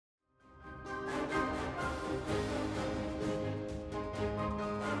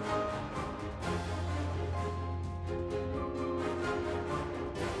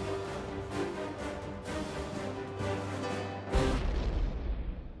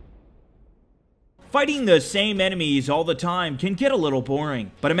Fighting the same enemies all the time can get a little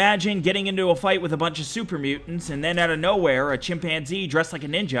boring, but imagine getting into a fight with a bunch of super mutants and then out of nowhere a chimpanzee dressed like a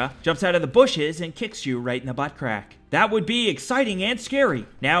ninja jumps out of the bushes and kicks you right in the butt crack. That would be exciting and scary.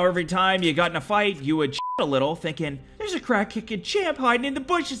 Now every time you got in a fight, you would shit a little thinking, there's a crack-kicking chimp hiding in the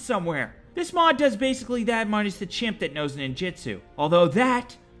bushes somewhere. This mod does basically that minus the chimp that knows ninjutsu, although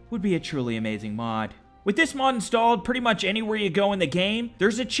that would be a truly amazing mod. With this mod installed, pretty much anywhere you go in the game,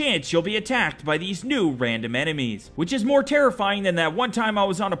 there's a chance you'll be attacked by these new random enemies, which is more terrifying than that one time I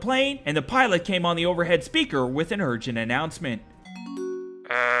was on a plane and the pilot came on the overhead speaker with an urgent announcement.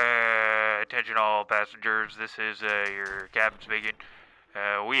 Attention all passengers, this is your captain speaking.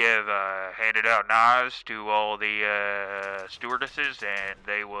 We have handed out knives to all the stewardesses, and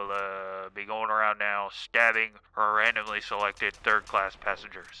they will be going around now stabbing our randomly selected third-class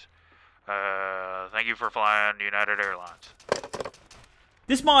passengers. Thank you for flying United Airlines.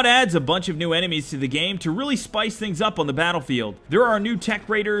 This mod adds a bunch of new enemies to the game to really spice things up on the battlefield. There are new tech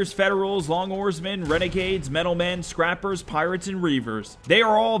raiders, federals, long oarsmen, renegades, metalmen, scrappers, pirates, and reavers. They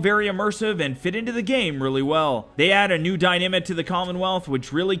are all very immersive and fit into the game really well. They add a new dynamic to the Commonwealth,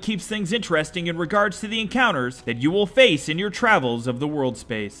 which really keeps things interesting in regards to the encounters that you will face in your travels of the world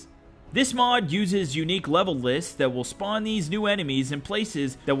space. This mod uses unique level lists that will spawn these new enemies in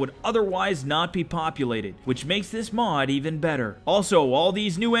places that would otherwise not be populated, which makes this mod even better. Also, all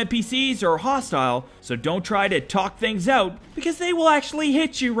these new NPCs are hostile, so don't try to talk things out, because they will actually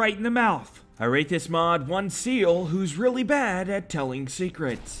hit you right in the mouth. I rate this mod 1 seal who's really bad at telling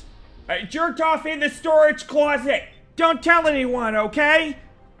secrets. I jerked off in the storage closet! Don't tell anyone, okay?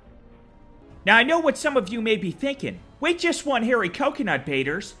 Now I know what some of you may be thinking. Wait just one hairy coconut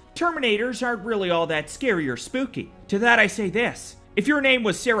baiters. Terminators aren't really all that scary or spooky. To that I say this. If your name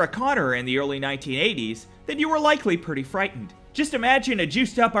was Sarah Connor in the early 1980s, then you were likely pretty frightened. Just imagine a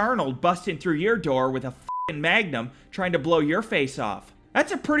juiced up Arnold busting through your door with a f***ing magnum trying to blow your face off.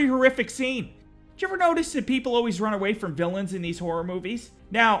 That's a pretty horrific scene. Did you ever notice that people always run away from villains in these horror movies?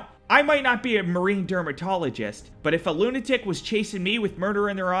 Now, I might not be a marine dermatologist, but if a lunatic was chasing me with murder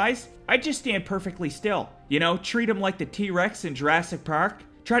in their eyes, I'd just stand perfectly still. You know, treat them like the T-Rex in Jurassic Park.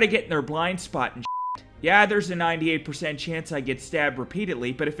 Try to get in their blind spot and shit. Yeah, there's a 98% chance I get stabbed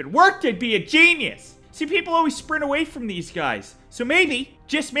repeatedly, but if it worked, I'd be a genius. See, people always sprint away from these guys. So maybe,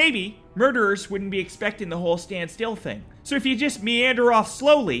 just maybe, murderers wouldn't be expecting the whole stand still thing. So if you just meander off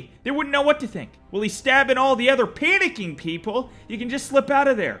slowly, they wouldn't know what to think. Well, he's stabbing all the other panicking people. You can just slip out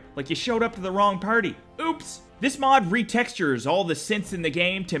of there, like you showed up to the wrong party. Oops. This mod retextures all the synths in the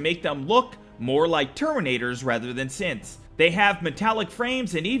game to make them look more like Terminators rather than synths. They have metallic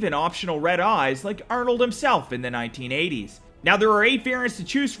frames and even optional red eyes like Arnold himself in the 1980s. Now there are 8 variants to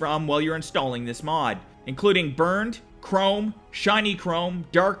choose from while you're installing this mod, including Burned, Chrome, Shiny Chrome,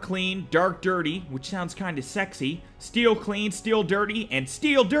 Dark Clean, Dark Dirty, which sounds kinda sexy, Steel Clean, Steel Dirty, and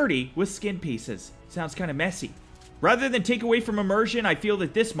Steel Dirty with skin pieces. Sounds kinda messy. Rather than take away from immersion, I feel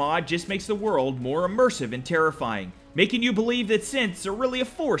that this mod just makes the world more immersive and terrifying, making you believe that synths are really a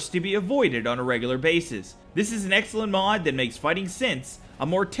force to be avoided on a regular basis. This is an excellent mod that makes fighting synths a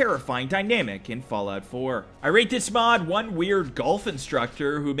more terrifying dynamic in Fallout 4. I rate this mod 1 weird golf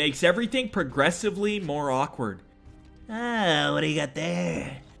instructor who makes everything progressively more awkward. Oh, what do you got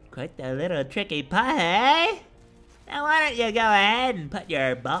there? Quite a little tricky putt, eh? Now why don't you go ahead and put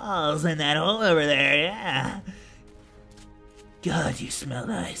your balls in that hole over there, yeah? God, you smell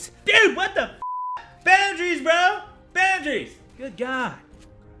nice. Dude, what the f***? Boundaries, bro! Boundaries! Good God.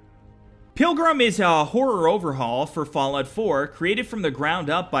 Pilgrim is a horror overhaul for Fallout 4 created from the ground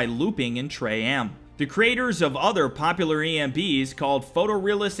up by Looping and Trey M, the creators of other popular EMBs called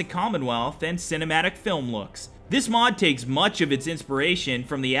Photorealistic Commonwealth and Cinematic Film Looks. This mod takes much of its inspiration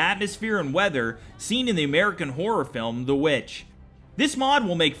from the atmosphere and weather seen in the American horror film The Witch. This mod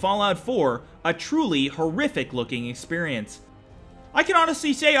will make Fallout 4 a truly horrific looking experience. I can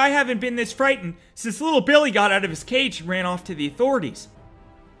honestly say I haven't been this frightened since little Billy got out of his cage and ran off to the authorities.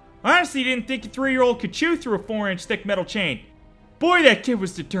 I honestly didn't think a 3-year-old could chew through a 4-inch thick metal chain. Boy, that kid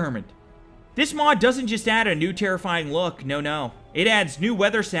was determined. This mod doesn't just add a new terrifying look, no. It adds new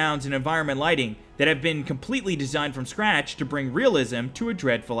weather sounds and environment lighting that have been completely designed from scratch to bring realism to a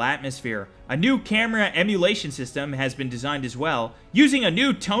dreadful atmosphere. A new camera emulation system has been designed as well, using a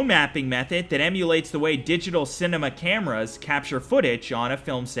new tone mapping method that emulates the way digital cinema cameras capture footage on a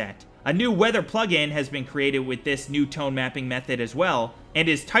film set. A new weather plugin has been created with this new tone mapping method as well, and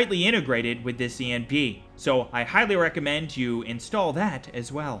is tightly integrated with this ENB. So I highly recommend you install that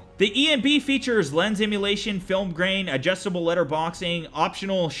as well. The ENB features lens emulation, film grain, adjustable letterboxing,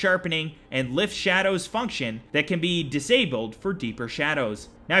 optional sharpening, and lift shadows function that can be disabled for deeper shadows.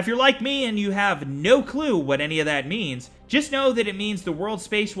 Now if you're like me and you have no clue what any of that means, just know that it means the world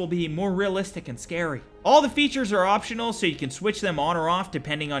space will be more realistic and scary. All the features are optional, so you can switch them on or off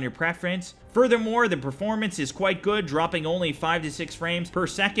depending on your preference. Furthermore, the performance is quite good, dropping only 5 to 6 frames per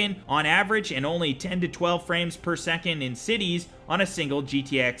second on average and only 10 to 12 frames per second in cities on a single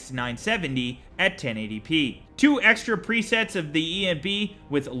GTX 970 at 1080p. 2 extra presets of the ENB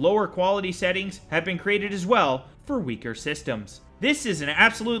with lower quality settings have been created as well for weaker systems. This is an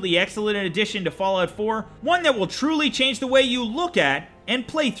absolutely excellent addition to Fallout 4, one that will truly change the way you look at and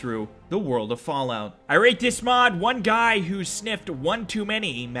play through the world of Fallout. I rate this mod one guy who sniffed one too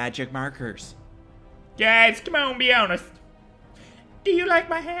many magic markers. Guys, come on, be honest. Do you like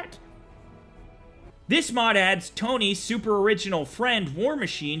my hat? This mod adds Tony's super original friend War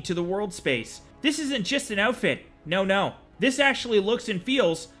Machine to the world space. This isn't just an outfit. No. This actually looks and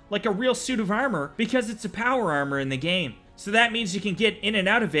feels like a real suit of armor because it's a power armor in the game. So that means you can get in and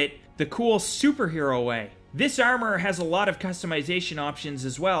out of it the cool superhero way. This armor has a lot of customization options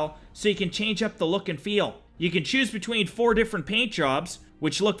as well, so you can change up the look and feel. You can choose between 4 different paint jobs,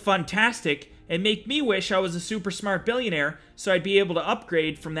 which look fantastic, and make me wish I was a super smart billionaire so I'd be able to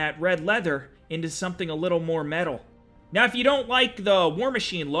upgrade from that red leather into something a little more metal. Now if you don't like the War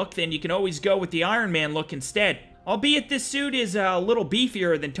Machine look, then you can always go with the Iron Man look instead. Albeit this suit is a little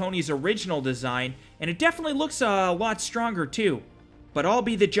beefier than Tony's original design, and it definitely looks a lot stronger too. But I'll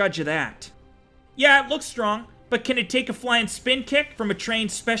be the judge of that. Yeah, it looks strong, but can it take a flying spin kick from a trained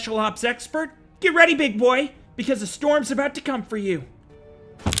special ops expert? Get ready, big boy, because a storm's about to come for you.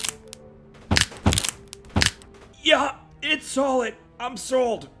 Yeah, it's solid. I'm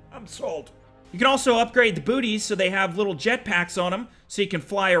sold. You can also upgrade the booties so they have little jetpacks on them so you can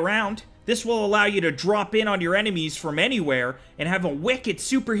fly around. This will allow you to drop in on your enemies from anywhere and have a wicked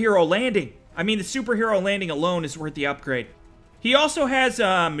superhero landing. I mean, the superhero landing alone is worth the upgrade. He also has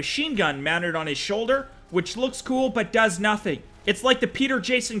a machine gun mounted on his shoulder, which looks cool but does nothing. It's like the Peter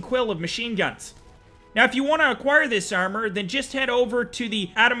Jason Quill of machine guns. Now, if you want to acquire this armor, then just head over to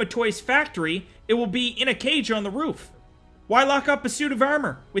the Adamatoy's factory. It will be in a cage on the roof. Why lock up a suit of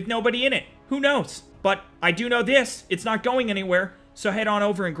armor with nobody in it? Who knows? But I do know this, it's not going anywhere, so head on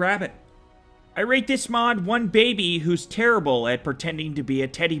over and grab it. I rate this mod one baby who's terrible at pretending to be a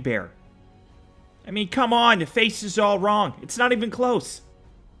teddy bear. I mean, come on, the face is all wrong. It's not even close.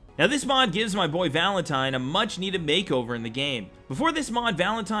 Now this mod gives my boy Valentine a much needed makeover in the game. Before this mod,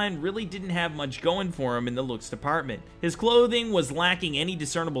 Valentine really didn't have much going for him in the looks department. His clothing was lacking any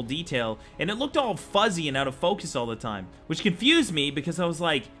discernible detail, and it looked all fuzzy and out of focus all the time, which confused me because I was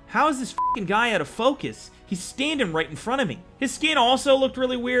like, how is this fucking guy out of focus? He's standing right in front of me. His skin also looked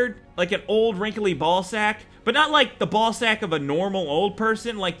really weird, like an old wrinkly ball sack, but not like the ball sack of a normal old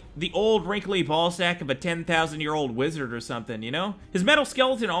person, like the old wrinkly ball sack of a 10,000-year-old wizard or something, you know? His metal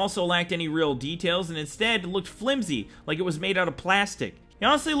skeleton also lacked any real details and instead looked flimsy, like it was made out of plastic. He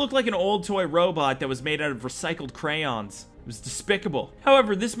honestly looked like an old toy robot that was made out of recycled crayons. It was despicable.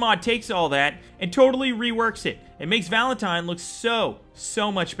 However, this mod takes all that and totally reworks it. It makes Valentine look so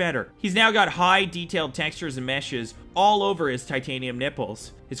much better. He's now got high detailed textures and meshes all over his titanium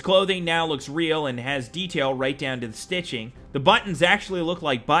nipples. His clothing now looks real and has detail right down to the stitching. The buttons actually look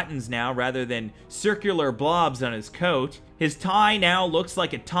like buttons now rather than circular blobs on his coat. His tie now looks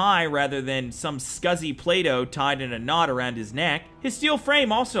like a tie rather than some scuzzy Play-Doh tied in a knot around his neck. His steel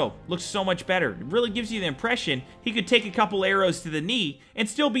frame also looks so much better. It really gives you the impression he could take a couple arrows to the knee and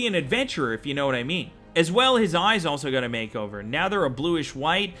still be an adventurer, if you know what I mean. As well, his eyes also got a makeover. Now they're a bluish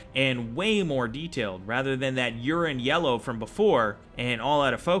white and way more detailed rather than that urine yellow from before and all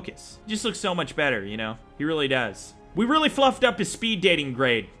out of focus. He just looks so much better, you know? He really does. We really fluffed up his speed dating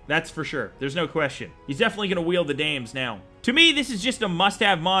grade, that's for sure. There's no question. He's definitely gonna wield the dames now. To me, this is just a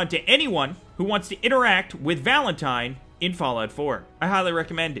must-have mod to anyone who wants to interact with Valentine in Fallout 4. I highly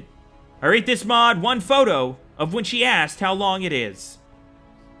recommend it. I rate this mod one photo of when she asked how long it is.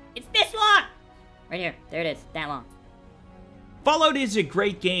 It's this long! Right here. There it is. That long. Fallout is a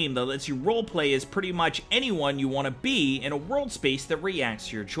great game that lets you roleplay as pretty much anyone you want to be in a world space that reacts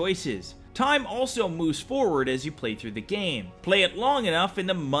to your choices. Time also moves forward as you play through the game. Play it long enough and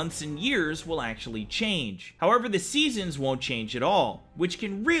the months and years will actually change. However, the seasons won't change at all, which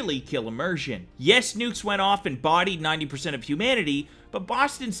can really kill immersion. Yes, nukes went off and bodied 90% of humanity, but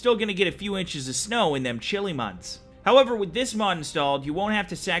Boston's still gonna get a few inches of snow in them chilly months. However, with this mod installed, you won't have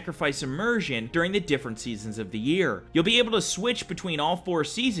to sacrifice immersion during the different seasons of the year. You'll be able to switch between all 4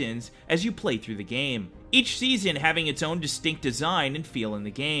 seasons as you play through the game, each season having its own distinct design and feel in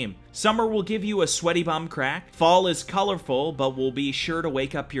the game. Summer will give you a sweaty bum crack, fall is colorful but will be sure to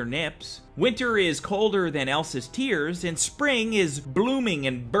wake up your nips, winter is colder than Elsa's tears, and spring is blooming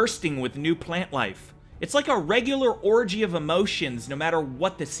and bursting with new plant life. It's like a regular orgy of emotions no matter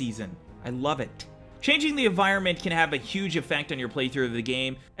what the season. I love it. Changing the environment can have a huge effect on your playthrough of the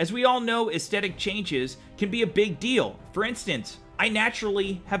game. As we all know, aesthetic changes can be a big deal. For instance, I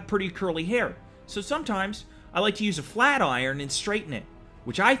naturally have pretty curly hair, so sometimes I like to use a flat iron and straighten it,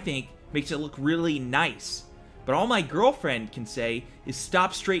 which I think makes it look really nice. But all my girlfriend can say is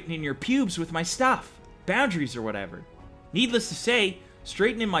stop straightening your pubes with my stuff. Boundaries or whatever. Needless to say,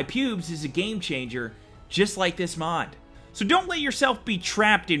 straightening my pubes is a game changer, just like this mod. So don't let yourself be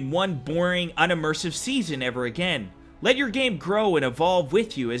trapped in one boring, unimmersive season ever again. Let your game grow and evolve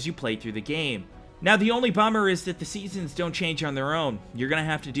with you as you play through the game. Now, the only bummer is that the seasons don't change on their own. You're gonna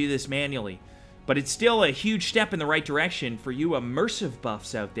have to do this manually. But it's still a huge step in the right direction for you immersive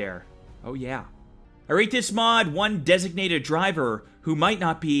buffs out there. Oh yeah. I rate this mod 1 designated driver who might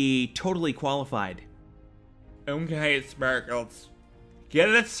not be totally qualified. Okay, Sparkles. Get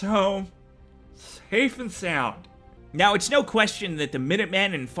us home, safe and sound. Now, it's no question that the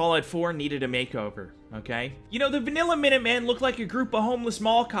Minutemen in Fallout 4 needed a makeover, okay? You know, the vanilla Minutemen look like a group of homeless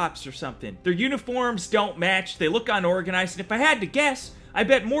mall cops or something. Their uniforms don't match, they look unorganized, and if I had to guess, I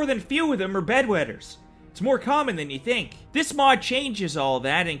bet more than a few of them are bedwetters. It's more common than you think. This mod changes all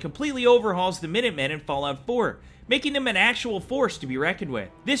that and completely overhauls the Minutemen in Fallout 4, making them an actual force to be reckoned with.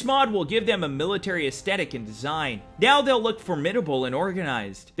 This mod will give them a military aesthetic and design. Now they'll look formidable and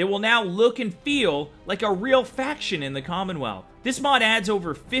organized. They will now look and feel like a real faction in the Commonwealth. This mod adds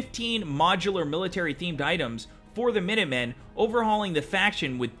over 15 modular military-themed items for the Minutemen, overhauling the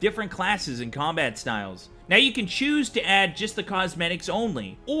faction with different classes and combat styles. Now you can choose to add just the cosmetics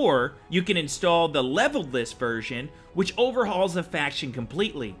only, or you can install the leveled list version, which overhauls the faction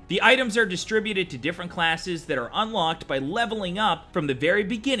completely. The items are distributed to different classes that are unlocked by leveling up from the very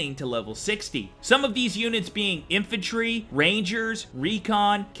beginning to level 60. Some of these units being infantry, rangers,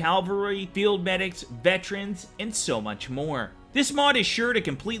 recon, cavalry, field medics, veterans, and so much more. This mod is sure to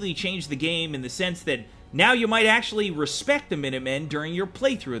completely change the game in the sense that now you might actually respect the Minutemen during your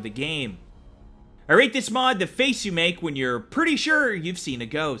playthrough of the game. I rate this mod the face you make when you're pretty sure you've seen a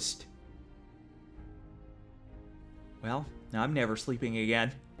ghost. Well, I'm never sleeping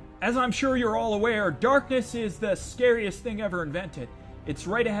again. As I'm sure you're all aware, darkness is the scariest thing ever invented. It's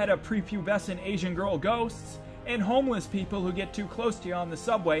right ahead of prepubescent Asian girl ghosts and homeless people who get too close to you on the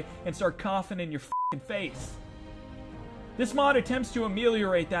subway and start coughing in your f***ing face. This mod attempts to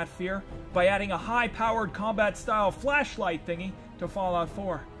ameliorate that fear by adding a high-powered combat-style flashlight thingy to Fallout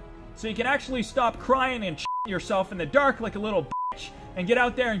 4. So you can actually stop crying and yourself in the dark like a little bitch and get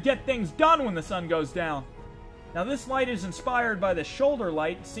out there and get things done when the sun goes down. Now this light is inspired by the shoulder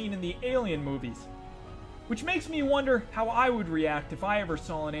light seen in the Alien movies, which makes me wonder how I would react if I ever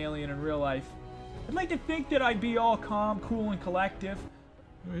saw an alien in real life. I'd like to think that I'd be all calm, cool, and collective.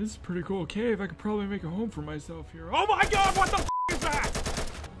 This is a pretty cool cave. I could probably make a home for myself here. Oh my god, what the f*** is that?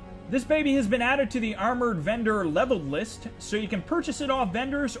 This baby has been added to the Armored Vendor leveled list, so you can purchase it off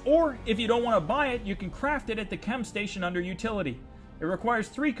vendors, or if you don't want to buy it, you can craft it at the chem station under utility. It requires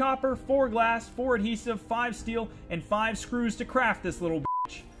 3 copper, 4 glass, 4 adhesive, 5 steel, and 5 screws to craft this little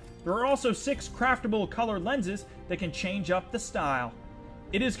bitch. There are also 6 craftable color lenses that can change up the style.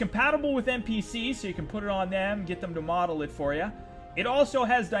 It is compatible with NPCs, so you can put it on them, get them to model it for you. It also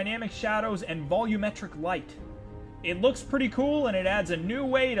has dynamic shadows and volumetric light. It looks pretty cool, and it adds a new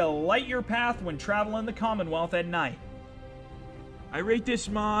way to light your path when traveling the Commonwealth at night. I rate this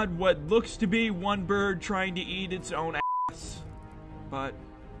mod what looks to be one bird trying to eat its own ass, but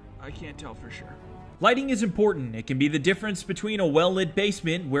I can't tell for sure. Lighting is important. It can be the difference between a well-lit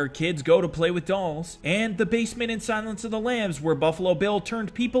basement where kids go to play with dolls and the basement in Silence of the Lambs where Buffalo Bill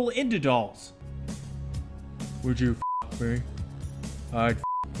turned people into dolls. Would you f*** me? I'd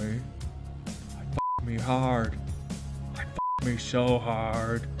f*** me. I'd f*** me hard. I'd f*** me so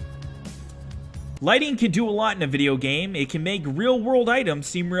hard. Lighting can do a lot in a video game. It can make real-world items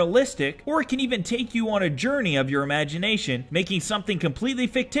seem realistic, or it can even take you on a journey of your imagination, making something completely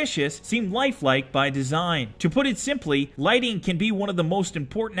fictitious seem lifelike by design. To put it simply, lighting can be one of the most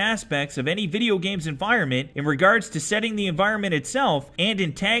important aspects of any video game's environment in regards to setting the environment itself and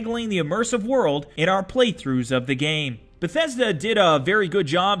entangling the immersive world in our playthroughs of the game. Bethesda did a very good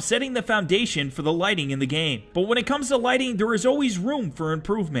job setting the foundation for the lighting in the game, but when it comes to lighting, there is always room for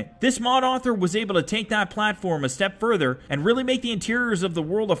improvement. This mod author was able to take that platform a step further and really make the interiors of the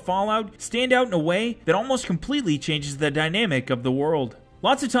world of Fallout stand out in a way that almost completely changes the dynamic of the world.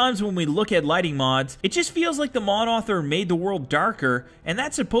 Lots of times when we look at lighting mods, it just feels like the mod author made the world darker, and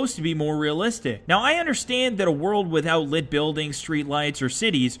that's supposed to be more realistic. Now, I understand that a world without lit buildings, streetlights, or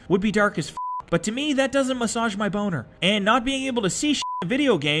cities would be dark as f***, but to me, that doesn't massage my boner. And not being able to see shit in a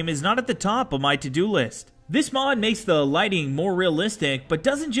video game is not at the top of my to-do list. This mod makes the lighting more realistic, but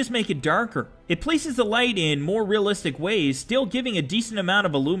doesn't just make it darker. It places the light in more realistic ways, still giving a decent amount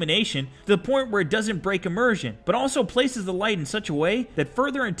of illumination to the point where it doesn't break immersion, but also places the light in such a way that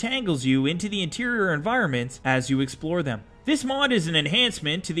further entangles you into the interior environments as you explore them. This mod is an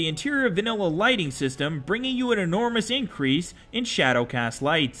enhancement to the interior vanilla lighting system, bringing you an enormous increase in shadowcast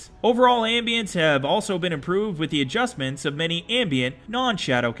lights. Overall ambience have also been improved with the adjustments of many ambient,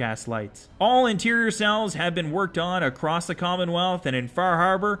 non-shadowcast lights. All interior cells have been worked on across the Commonwealth and in Far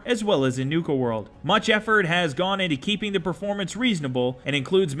Harbor, as well as in Nuka World. Much effort has gone into keeping the performance reasonable and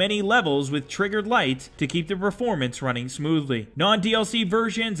includes many levels with triggered lights to keep the performance running smoothly. Non-DLC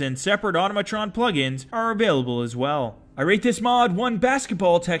versions and separate Automatron plugins are available as well. I rate this mod one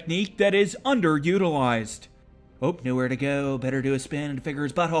basketball technique that is underutilized. Oh, nowhere to go. Better do a spin to figure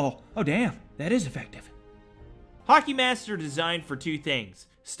his butthole. Oh, damn. That is effective. Hockey masks are designed for two things: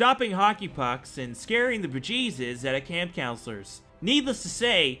 stopping hockey pucks and scaring the bejesus out of camp counselors. Needless to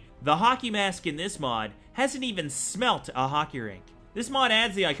say, the hockey mask in this mod hasn't even smelt a hockey rink. This mod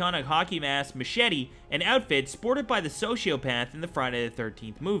adds the iconic hockey mask, machete, and outfit sported by the sociopath in the Friday the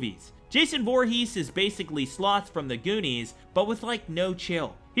 13th movies. Jason Voorhees is basically Sloth from the Goonies, but with like no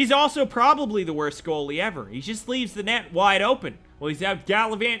chill. He's also probably the worst goalie ever. He just leaves the net wide open while he's out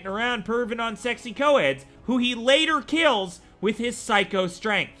gallivanting around perving on sexy co-eds, who he later kills with his psycho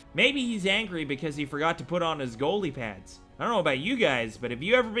strength. Maybe he's angry because he forgot to put on his goalie pads. I don't know about you guys, but have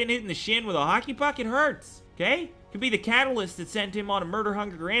you ever been hit in the shin with a hockey puck? It hurts, okay? Could be the catalyst that sent him on a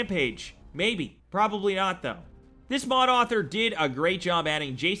murder-hungry rampage. Maybe. Probably not, though. This mod author did a great job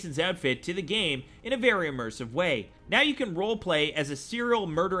adding Jason's outfit to the game in a very immersive way. Now you can roleplay as a serial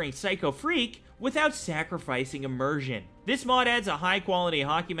murdering psycho freak without sacrificing immersion. This mod adds a high-quality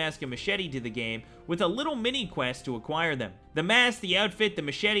hockey mask and machete to the game with a little mini-quest to acquire them. The mask, the outfit, the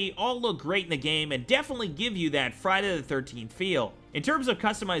machete all look great in the game and definitely give you that Friday the 13th feel. In terms of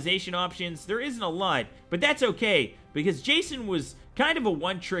customization options, there isn't a lot, but that's okay, because Jason was kind of a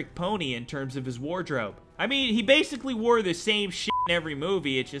one-trick pony in terms of his wardrobe. I mean, he basically wore the same shit in every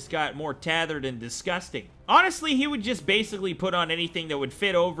movie, it just got more tethered and disgusting. Honestly, he would just basically put on anything that would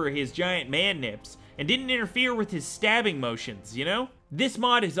fit over his giant man nips and didn't interfere with his stabbing motions, you know? This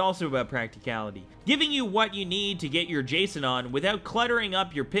mod is also about practicality, giving you what you need to get your Jason on without cluttering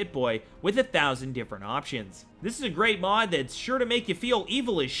up your Pip-Boy with 1,000 different options. This is a great mod that's sure to make you feel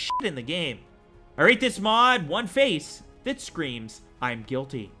evil as shit in the game. I rate this mod one face that screams, I'm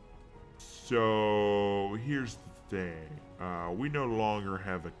guilty. So, here's the thing. We no longer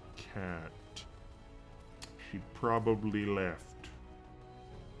have a cat. She probably left.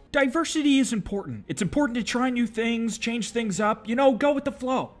 Diversity is important. It's important to try new things, change things up, you know, go with the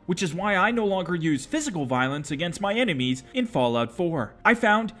flow. Which is why I no longer use physical violence against my enemies in Fallout 4. I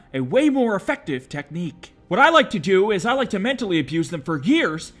found a way more effective technique. What I like to do is I like to mentally abuse them for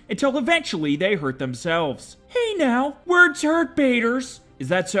years until eventually they hurt themselves. Hey now, words hurt, baiters. Is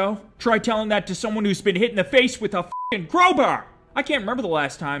that so? Try telling that to someone who's been hit in the face with a f***ing crowbar! I can't remember the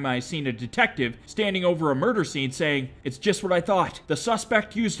last time I seen a detective standing over a murder scene saying, "It's just what I thought. The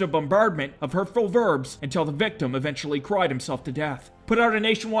suspect used a bombardment of hurtful verbs until the victim eventually cried himself to death." Put out a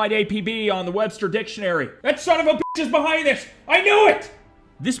nationwide APB on the Webster Dictionary. That son of a bitch is behind this! I knew it!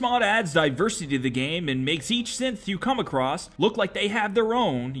 This mod adds diversity to the game and makes each synth you come across look like they have their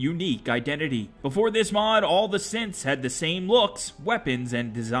own unique identity. Before this mod, all the synths had the same looks, weapons,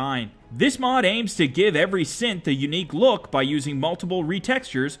 and design. This mod aims to give every synth a unique look by using multiple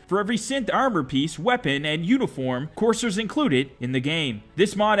retextures for every synth armor piece, weapon, and uniform, coursers included, in the game.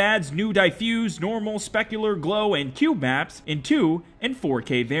 This mod adds new diffuse, normal, specular, glow, and cube maps in 2 and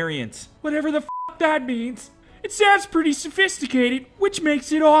 4K variants. Whatever the f that means. It sounds pretty sophisticated, which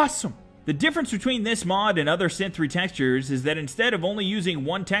makes it awesome. The difference between this mod and other synth retextures is that instead of only using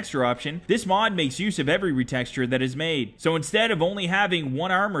one texture option, this mod makes use of every retexture that is made. So instead of only having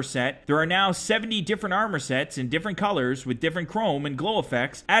one armor set, there are now 70 different armor sets in different colors with different chrome and glow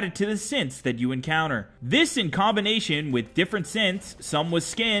effects added to the synths that you encounter. This in combination with different synths, some with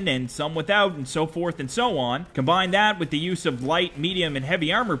skin and some without and so forth and so on, combine that with the use of light, medium, and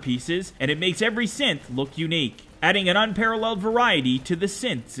heavy armor pieces, and it makes every synth look unique. adding an unparalleled variety to the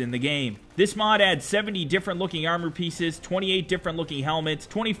synths in the game. This mod adds 70 different looking armor pieces, 28 different looking helmets,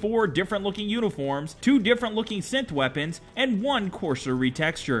 24 different looking uniforms, 2 different looking synth weapons, and 1 coarser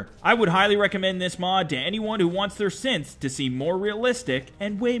retexture. I would highly recommend this mod to anyone who wants their synths to seem more realistic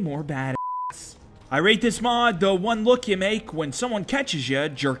and way more badass. I rate this mod the one look you make when someone catches you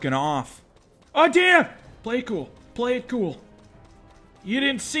jerking off. Oh damn! Play it cool. Play it cool. You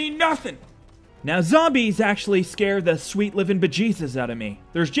didn't see nothing. Now, zombies actually scare the sweet living bejesus out of me.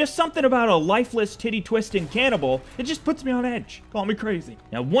 There's just something about a lifeless, titty-twisting cannibal that just puts me on edge. Call me crazy.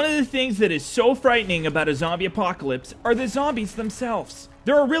 Now, one of the things that is so frightening about a zombie apocalypse are the zombies themselves.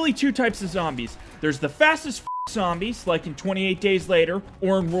 There are really 2 types of zombies. There's the fastest zombies, like in 28 Days Later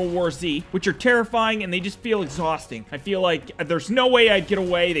or in World War Z, which are terrifying and they just feel exhausting. I feel like there's no way I'd get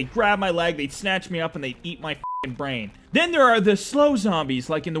away. They'd grab my leg, they'd snatch me up, and they'd eat my brain. Then there are the slow zombies,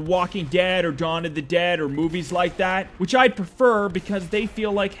 like in The Walking Dead or Dawn of the Dead or movies like that, which I'd prefer because they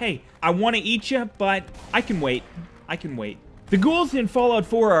feel like, hey, I want to eat you, but I can wait. I can wait. The ghouls in Fallout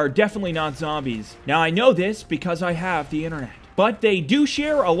 4 are definitely not zombies. Now, I know this because I have the internet. But they do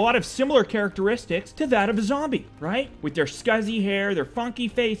share a lot of similar characteristics to that of a zombie, right? With their scuzzy hair, their funky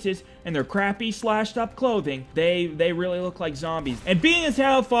faces, and their crappy slashed up clothing, they really look like zombies. And being as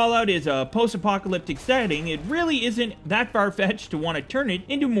how Fallout is a post-apocalyptic setting, it really isn't that far-fetched to want to turn it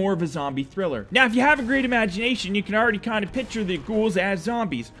into more of a zombie thriller. Now, if you have a great imagination, you can already kind of picture the ghouls as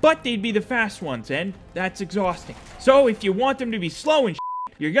zombies, but they'd be the fast ones, and that's exhausting. So if you want them to be slow and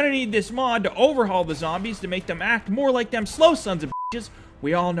you're gonna need this mod to overhaul the zombies to make them act more like them slow sons of bitches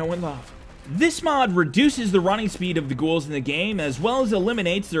we all know and love. This mod reduces the running speed of the ghouls in the game, as well as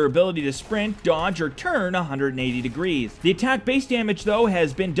eliminates their ability to sprint, dodge, or turn 180 degrees. The attack base damage, though,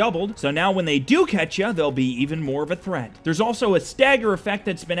 has been doubled, so now when they do catch you, they'll be even more of a threat. There's also a stagger effect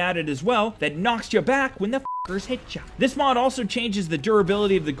that's been added as well, that knocks you back when the fuckers hit you. This mod also changes the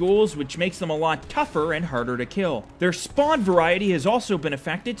durability of the ghouls, which makes them a lot tougher and harder to kill. Their spawn variety has also been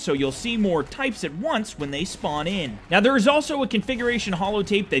affected, so you'll see more types at once when they spawn in. Now, there is also a configuration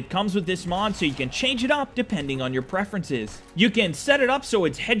holotape that comes with this mod, so you can change it up depending on your preferences. You can set it up so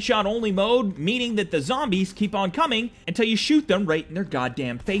it's headshot only mode, meaning that the zombies keep on coming until you shoot them right in their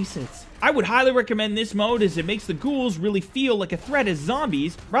goddamn faces. I would highly recommend this mode as it makes the ghouls really feel like a threat as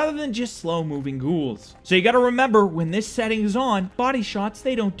zombies rather than just slow moving ghouls. So you gotta remember, when this setting is on, body shots,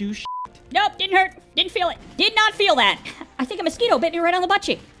 they don't do shit. Nope, didn't hurt. Didn't feel it. Did not feel that. I think a mosquito bit me right on the butt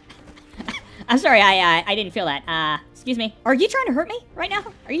cheek. I'm sorry, I didn't feel that. Excuse me. Are you trying to hurt me right now?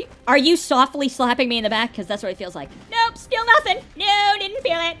 Are you softly slapping me in the back? Because that's what it feels like. Nope, still nothing. No, didn't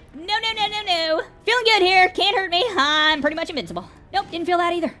feel it. No. Feeling good here. Can't hurt me. I'm pretty much invincible. Nope, didn't feel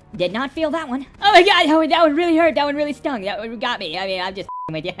that either. Did not feel that one. Oh my god, that one really hurt. That one really stung. That one got me. I mean, I'm just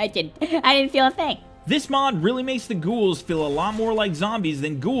with you. I didn't feel a thing. This mod really makes the ghouls feel a lot more like zombies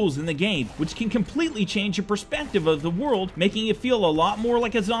than ghouls in the game, which can completely change your perspective of the world, making it feel a lot more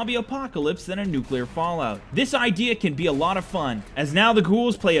like a zombie apocalypse than a nuclear fallout. This idea can be a lot of fun, as now the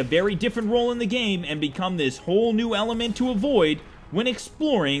ghouls play a very different role in the game and become this whole new element to avoid when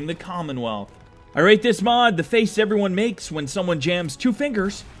exploring the Commonwealth. I rate this mod the face everyone makes when someone jams 2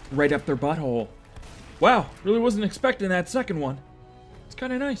 fingers right up their butthole. Wow, really wasn't expecting that second one. It's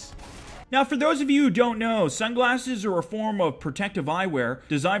kinda nice. Now, for those of you who don't know, sunglasses are a form of protective eyewear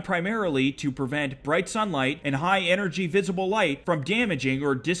designed primarily to prevent bright sunlight and high-energy visible light from damaging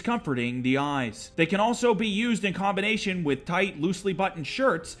or discomforting the eyes. They can also be used in combination with tight, loosely buttoned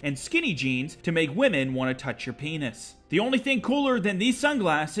shirts and skinny jeans to make women want to touch your penis. The only thing cooler than these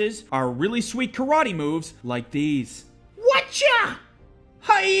sunglasses are really sweet karate moves like these. Watcha!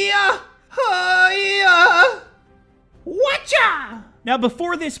 Hiya! Hiya! Watcha! Now,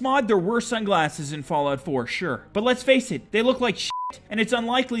 before this mod, there were sunglasses in Fallout 4, sure. But let's face it, they look like shit, and it's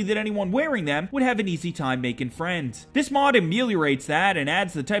unlikely that anyone wearing them would have an easy time making friends. This mod ameliorates that and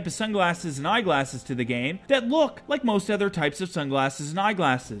adds the type of sunglasses and eyeglasses to the game that look like most other types of sunglasses and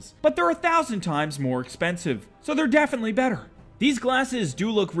eyeglasses. But they're 1,000 times more expensive, so they're definitely better. These glasses do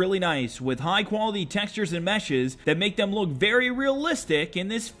look really nice, with high-quality textures and meshes that make them look very realistic in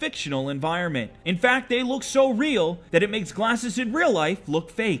this fictional environment. In fact, they look so real that it makes glasses in real life look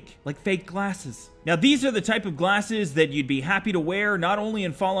fake, like fake glasses. Now, these are the type of glasses that you'd be happy to wear not only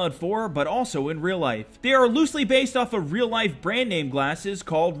in Fallout 4, but also in real life. They are loosely based off of real-life brand name glasses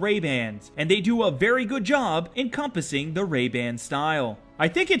called Ray-Bans, and they do a very good job encompassing the Ray-Ban style. I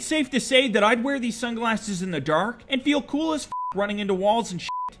think it's safe to say that I'd wear these sunglasses in the dark and feel cool as f running into walls and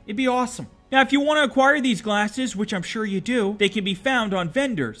shit. It'd be awesome. Now, if you want to acquire these glasses, which I'm sure you do, they can be found on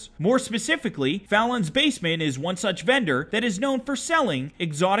vendors. More specifically, Fallon's Basement is one such vendor that is known for selling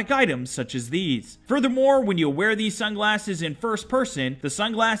exotic items such as these. Furthermore, when you wear these sunglasses in first person, the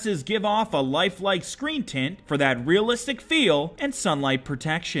sunglasses give off a lifelike screen tint for that realistic feel and sunlight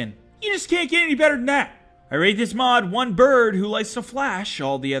protection. You just can't get any better than that. I rate this mod one bird who likes to flash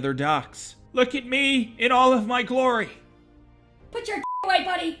all the other ducks. Look at me in all of my glory. Put your away,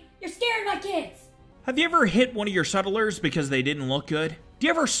 buddy. You're scaring my kids. Have you ever hit one of your settlers because they didn't look good? Do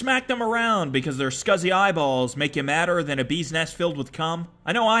you ever smack them around because their scuzzy eyeballs make you madder than a bee's nest filled with cum?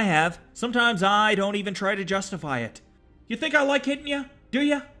 I know I have. Sometimes I don't even try to justify it. You think I like hitting you? Do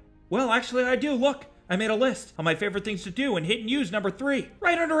ya? Well, actually I do. Look, I made a list of my favorite things to do, and hitting you's number 3,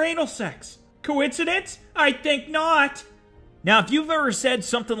 right under anal sex. Coincidence? I think not. Now, if you've ever said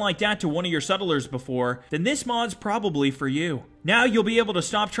something like that to one of your settlers before, then this mod's probably for you. Now you'll be able to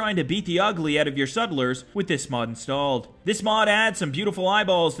stop trying to beat the ugly out of your settlers with this mod installed. This mod adds some beautiful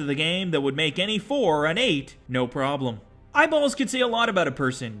eyeballs to the game that would make any 4 an 8 no problem. Eyeballs can say a lot about a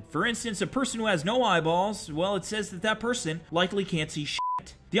person. For instance, a person who has no eyeballs, well, it says that that person likely can't see shit.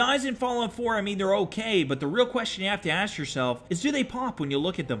 The eyes in Fallout 4, I mean, they're okay, but the real question you have to ask yourself is, do they pop when you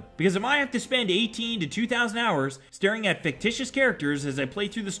look at them? Because if I have to spend 18 to 2,000 hours staring at fictitious characters as I play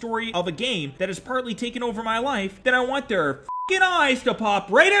through the story of a game that has partly taken over my life, then I want their f***ing eyes to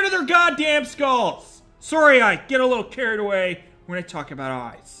pop right out of their goddamn skulls. Sorry, I get a little carried away when I talk about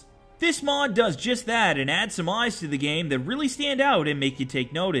eyes. This mod does just that and adds some eyes to the game that really stand out and make you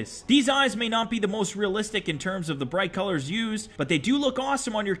take notice. These eyes may not be the most realistic in terms of the bright colors used, but they do look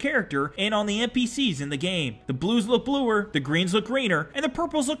awesome on your character and on the NPCs in the game. The blues look bluer, the greens look greener, and the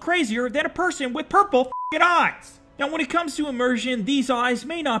purples look crazier than a person with purple f***ing eyes. Now, when it comes to immersion, these eyes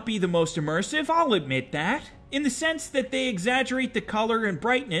may not be the most immersive, I'll admit that, in the sense that they exaggerate the color and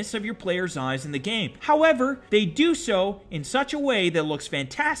brightness of your player's eyes in the game. However, they do so in such a way that looks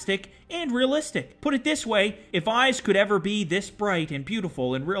fantastic and realistic. Put it this way, if eyes could ever be this bright and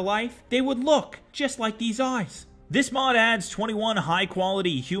beautiful in real life, they would look just like these eyes. This mod adds 21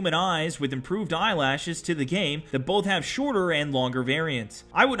 high-quality human eyes with improved eyelashes to the game that both have shorter and longer variants.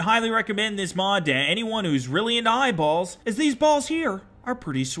 I would highly recommend this mod to anyone who's really into eyeballs, as these balls here are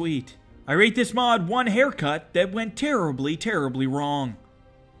pretty sweet. I rate this mod one haircut that went terribly, terribly wrong.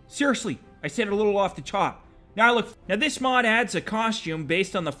 Seriously, I said it a little off the top. Now this mod adds a costume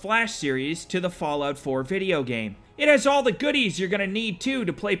based on the Flash series to the Fallout 4 video game. It has all the goodies you're gonna need too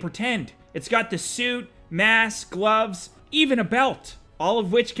to play pretend. It's got the suit, mask, gloves, even a belt, all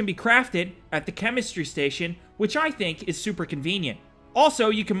of which can be crafted at the chemistry station, which I think is super convenient. Also,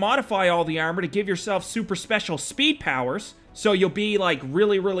 you can modify all the armor to give yourself super special speed powers, so you'll be like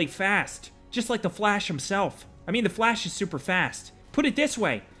really, really fast. Just like the Flash himself. I mean, the Flash is super fast. Put it this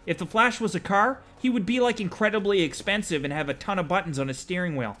way, if the Flash was a car, he would be like incredibly expensive and have a ton of buttons on his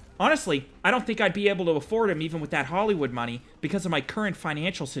steering wheel. Honestly, I don't think I'd be able to afford him even with that Hollywood money because of my current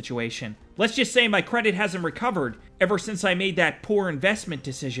financial situation. Let's just say my credit hasn't recovered ever since I made that poor investment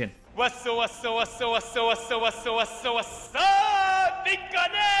decision. What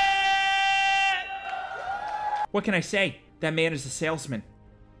can I say? That man is a salesman.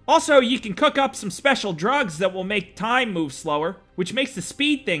 Also, you can cook up some special drugs that will make time move slower, which makes the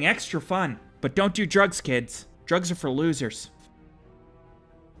speed thing extra fun. But don't do drugs, kids. Drugs are for losers.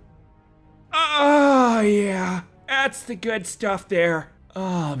 Oh, yeah. That's the good stuff there.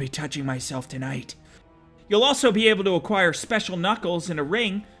 Oh, I'll be touching myself tonight. You'll also be able to acquire special knuckles and a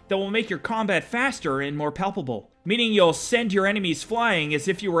ring that will make your combat faster and more palpable, meaning you'll send your enemies flying as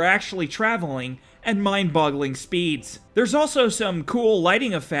if you were actually traveling at mind-boggling speeds. There's also some cool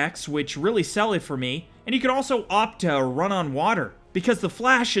lighting effects which really sell it for me, and you can also opt to run on water, because the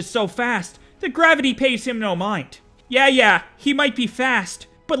Flash is so fast that gravity pays him no mind. Yeah, he might be fast,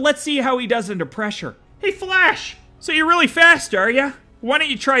 but let's see how he does under pressure. Hey Flash, so you're really fast, are ya? Why don't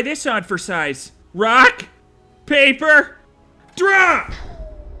you try this on for size? Rock, paper, drop!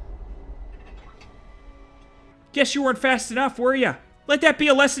 Guess you weren't fast enough, were ya? Let that be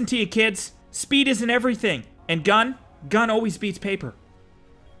a lesson to you, kids. Speed isn't everything. And gun always beats paper.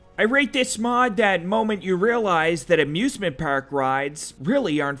 I rate this mod that moment you realize that amusement park rides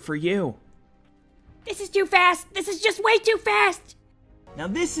really aren't for you. This is too fast. This is just way too fast. Now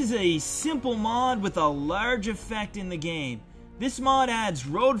this is a simple mod with a large effect in the game. This mod adds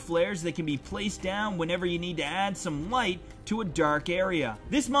road flares that can be placed down whenever you need to add some light to a dark area.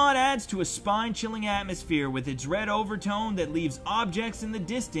 This mod adds to a spine-chilling atmosphere with its red overtone that leaves objects in the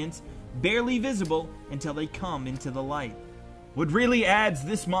distance barely visible until they come into the light. What really adds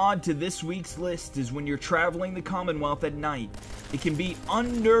this mod to this week's list is when you're traveling the Commonwealth at night. It can be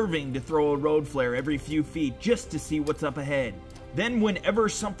unnerving to throw a road flare every few feet just to see what's up ahead. Then whenever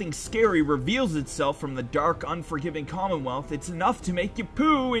something scary reveals itself from the dark, unforgiving Commonwealth, it's enough to make you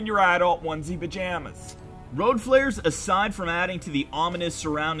poo in your adult onesie pajamas. Road flares, aside from adding to the ominous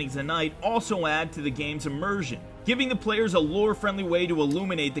surroundings at night, also add to the game's immersion, giving the players a lore-friendly way to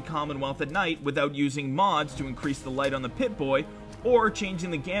illuminate the Commonwealth at night without using mods to increase the light on the Pip-Boy or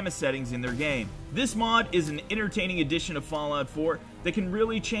changing the gamma settings in their game. This mod is an entertaining addition of Fallout 4 that can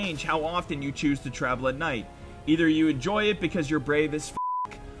really change how often you choose to travel at night. Either you enjoy it because you're brave as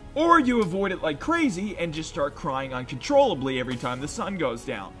f***, or you avoid it like crazy and just start crying uncontrollably every time the sun goes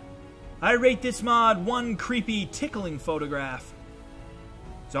down. I rate this mod 1 creepy tickling photograph.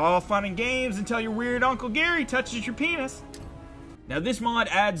 It's all fun and games until your weird Uncle Gary touches your penis. Now this mod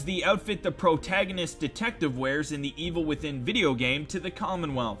adds the outfit the protagonist detective wears in the Evil Within video game to the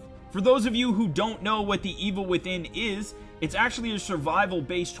Commonwealth. For those of you who don't know what the Evil Within is, it's actually a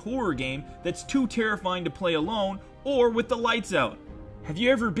survival-based horror game that's too terrifying to play alone or with the lights out. Have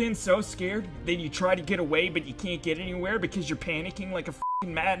you ever been so scared that you try to get away but you can't get anywhere because you're panicking like a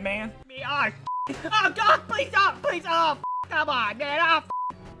f***ing madman? Oh, God, please, oh, come on, man, oh,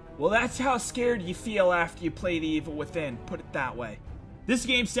 Well, that's how scared you feel after you play The Evil Within, put it that way. This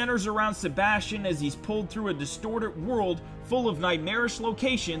game centers around Sebastian as he's pulled through a distorted world full of nightmarish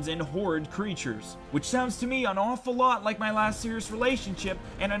locations and horrid creatures. Which sounds to me an awful lot like my last serious relationship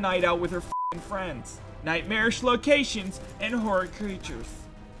and a night out with her f***ing friends. Nightmarish locations and horrid creatures.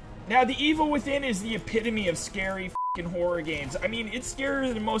 Now, The Evil Within is the epitome of scary f***ing horror games. I mean, it's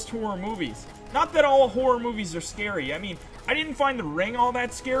scarier than most horror movies. Not that all horror movies are scary. I mean, I didn't find The Ring all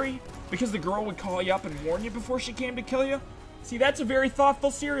that scary because the girl would call you up and warn you before she came to kill you. See, that's a very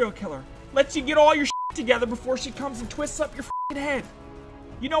thoughtful serial killer. Lets you get all your shit together before she comes and twists up your f***ing head.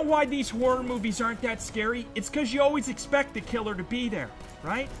 You know why these horror movies aren't that scary? It's because you always expect the killer to be there,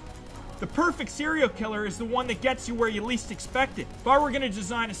 right? The perfect serial killer is the one that gets you where you least expect it. If I were going to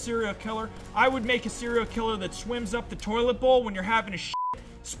design a serial killer, I would make a serial killer that swims up the toilet bowl when you're having a shit,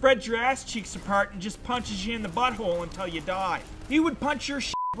 spreads your ass cheeks apart, and just punches you in the butthole until you die. He would punch your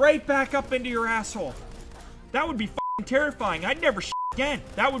shit right back up into your asshole. That would be f***ing terrifying. I'd never shit again.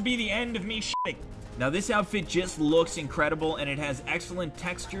 That would be the end of me shitting. Now this outfit just looks incredible and it has excellent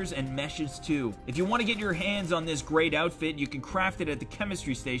textures and meshes too. If you want to get your hands on this great outfit, you can craft it at the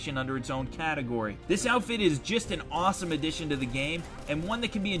chemistry station under its own category. This outfit is just an awesome addition to the game and one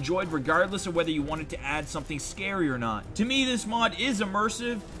that can be enjoyed regardless of whether you wanted to add something scary or not. To me, this mod is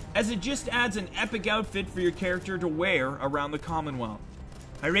immersive as it just adds an epic outfit for your character to wear around the Commonwealth.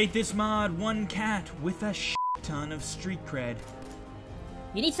 I rate this mod 1 cat with a shit ton of street cred.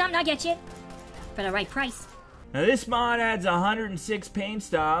 You need something, I'll get you. For the right price. Now this mod adds 106 paint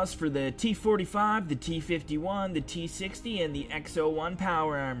styles for the T45, the T51, the T60, and the X01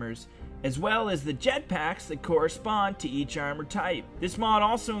 power armors, as well as the jetpacks that correspond to each armor type. This mod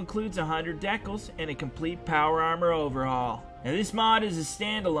also includes 100 decals and a complete power armor overhaul. Now this mod is a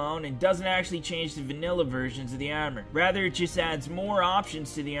standalone and doesn't actually change the vanilla versions of the armor. Rather, it just adds more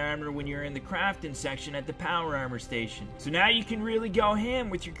options to the armor when you're in the crafting section at the power armor station. So now you can really go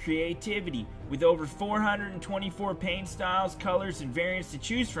ham with your creativity. With over 424 paint styles, colors, and variants to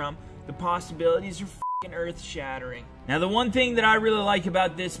choose from, the possibilities are f***ing earth-shattering. Now the one thing that I really like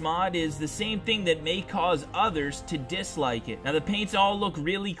about this mod is the same thing that may cause others to dislike it. Now the paints all look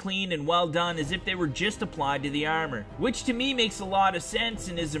really clean and well done as if they were just applied to the armor, which to me makes a lot of sense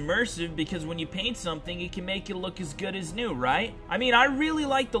and is immersive because when you paint something it can make it look as good as new, right? I mean, I really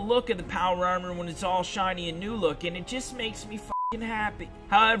like the look of the power armor when it's all shiny and new looking. It just makes me f***ing happy.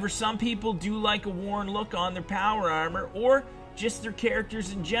 However, some people do like a worn look on their power armor or just their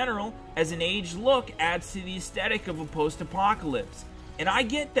characters in general, as an aged look adds to the aesthetic of a post-apocalypse. And I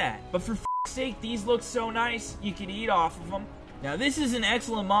get that, but for f***'s sake, these look so nice, you can eat off of them. Now this is an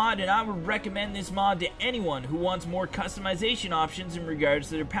excellent mod, and I would recommend this mod to anyone who wants more customization options in regards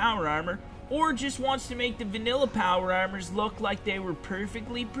to their power armor, or just wants to make the vanilla power armors look like they were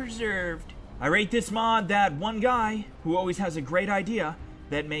perfectly preserved. I rate this mod that one guy who always has a great idea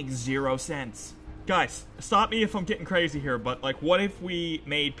that makes 0 sense. Guys, stop me if I'm getting crazy here, but like, what if we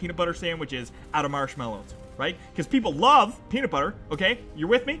made peanut butter sandwiches out of marshmallows, right? Because people love peanut butter, okay? You're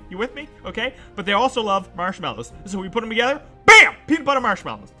with me? You with me? Okay? But they also love marshmallows. So we put them together, BAM! Peanut butter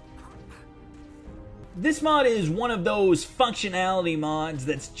marshmallows. This mod is one of those functionality mods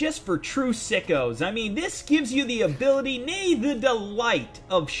that's just for true sickos. I mean, this gives you the ability, nay the delight,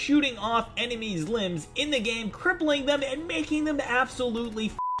 of shooting off enemies' limbs in the game, crippling them and making them absolutely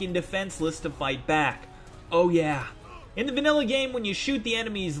f***ing defenseless to fight back. Oh yeah, In the vanilla game, when you shoot the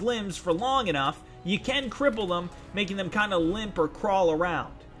enemy's limbs for long enough, you can cripple them, making them kind of limp or crawl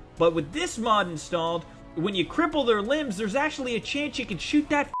around. But with this mod installed, when you cripple their limbs, there's actually a chance you can shoot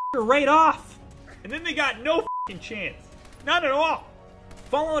that f***er right off. And then they got no f***ing chance. None at all.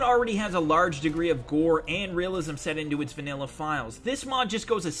 Fallout already has a large degree of gore and realism set into its vanilla files. This mod just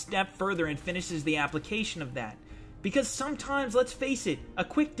goes a step further and finishes the application of that. Because sometimes, let's face it, a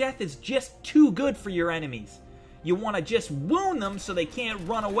quick death is just too good for your enemies. You want to just wound them so they can't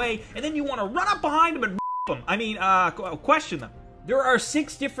run away, and then you want to run up behind them and them. Question them. There are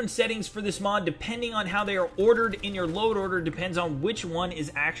 6 different settings for this mod depending on how they are ordered in your load order depends on which one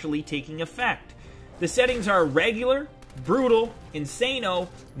is actually taking effect. The settings are regular, brutal, insano,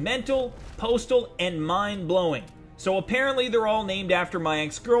 mental, postal, and mind-blowing. So apparently they're all named after my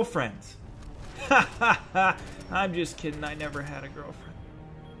ex-girlfriends. Ha ha ha, I'm just kidding, I never had a girlfriend.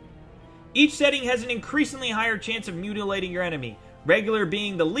 Each setting has an increasingly higher chance of mutilating your enemy, regular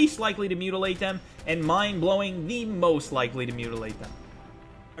being the least likely to mutilate them, and mind-blowing the most likely to mutilate them.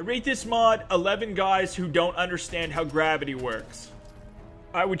 I rate this mod 11 guys who don't understand how gravity works.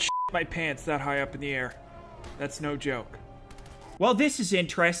 I would shit my pants that high up in the air. That's no joke. Well, this is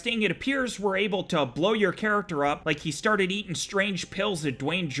interesting. It appears we're able to blow your character up like he started eating strange pills at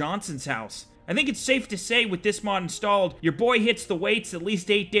Dwayne Johnson's house. I think it's safe to say with this mod installed, your boy hits the weights at least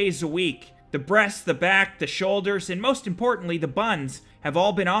 8 days a week. The breasts, the back, the shoulders, and most importantly, the buns have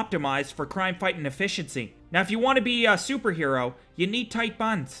all been optimized for crime fighting efficiency. Now, if you want to be a superhero, you need tight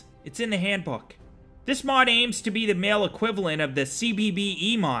buns. It's in the handbook. This mod aims to be the male equivalent of the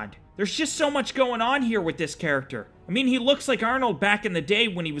CBBE mod. There's just so much going on here with this character. I mean, he looks like Arnold back in the day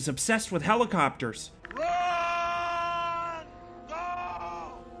when he was obsessed with helicopters. Run!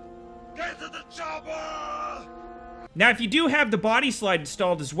 Go! Get to the chopper! Now, if you do have the body slide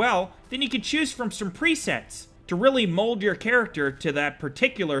installed as well, then you can choose from some presets to really mold your character to that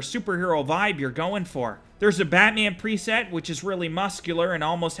particular superhero vibe you're going for. There's a Batman preset, which is really muscular and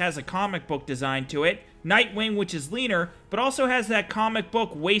almost has a comic book design to it. Nightwing, which is leaner, but also has that comic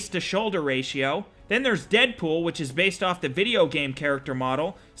book waist-to-shoulder ratio. Then there's Deadpool, which is based off the video game character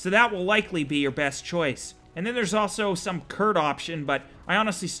model, so that will likely be your best choice. And then there's also some Kurt option, but I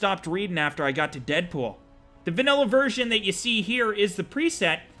honestly stopped reading after I got to Deadpool. The vanilla version that you see here is the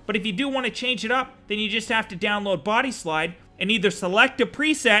preset, but if you do want to change it up, then you just have to download Body Slide and either select a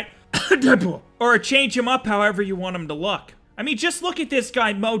preset Deadpool, or change him up however you want him to look. I mean, just look at this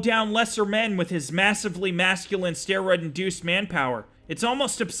guy mow down lesser men with his massively masculine steroid-induced manpower. It's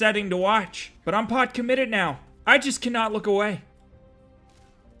almost upsetting to watch, but I'm pot committed now. I just cannot look away.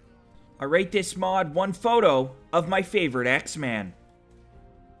 I rate this mod 1 photo of my favorite X-Man.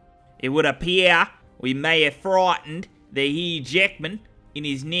 It would appear we may have frightened the Hugh Jackman in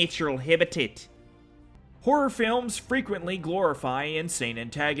his natural habitat. Horror films frequently glorify insane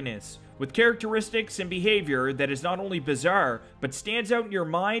antagonists, with characteristics and behavior that is not only bizarre, but stands out in your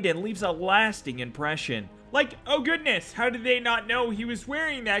mind and leaves a lasting impression. Like, oh goodness, how did they not know he was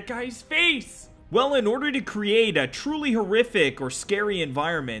wearing that guy's face? Well, in order to create a truly horrific or scary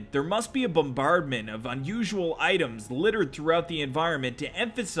environment, there must be a bombardment of unusual items littered throughout the environment to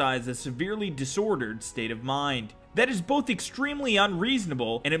emphasize a severely disordered state of mind that is both extremely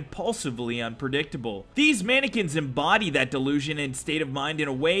unreasonable and impulsively unpredictable. These mannequins embody that delusion and state of mind in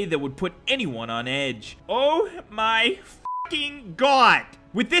a way that would put anyone on edge. Oh my fucking god!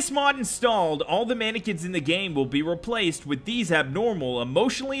 With this mod installed, all the mannequins in the game will be replaced with these abnormal,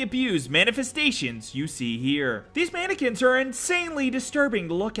 emotionally abused manifestations you see here. These mannequins are insanely disturbing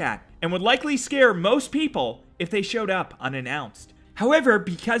to look at, and would likely scare most people if they showed up unannounced. However,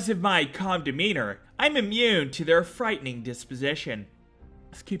 because of my calm demeanor, I'm immune to their frightening disposition.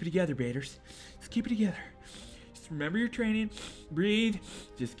 Let's keep it together, Baiters. Let's keep it together. Just remember your training. Breathe.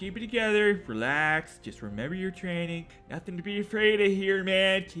 Just keep it together. Relax. Just remember your training. Nothing to be afraid of here,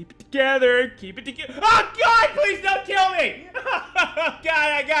 man. Keep it together. Keep it together. Oh, God, please don't kill me. Oh,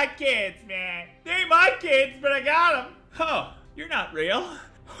 God, I got kids, man. They ain't my kids, but I got them. Oh, you're not real.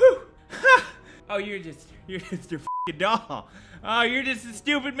 Whew. Oh, you're just your f***ing doll. Oh, you're just a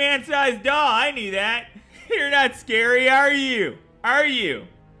stupid man-sized doll. I knew that. You're not scary, are you? Are you?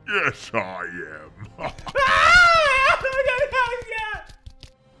 Yes, I am.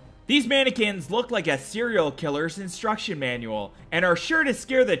 These mannequins look like a serial killer's instruction manual, and are sure to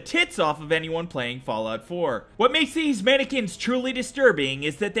scare the tits off of anyone playing Fallout 4. What makes these mannequins truly disturbing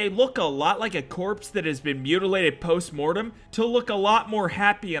is that they look a lot like a corpse that has been mutilated post-mortem to look a lot more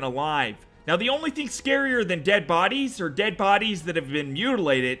happy and alive. Now, the only thing scarier than dead bodies are dead bodies that have been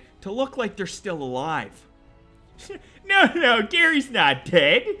mutilated to look like they're still alive. No, Gary's not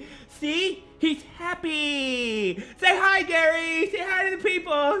dead. See? He's happy. Say hi, Gary. Say hi to the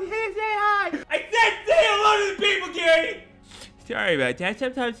people. Say hi. I said say hello to the people, Gary. Sorry about that.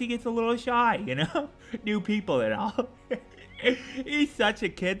 Sometimes he gets a little shy, you know? New people and all. He's such a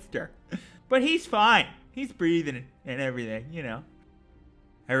kidster. But he's fine. He's breathing and everything, you know.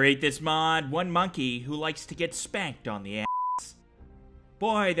 I rate this mod one monkey who likes to get spanked on the ass.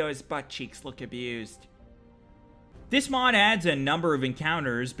 Boy, those butt cheeks look abused. This mod adds a number of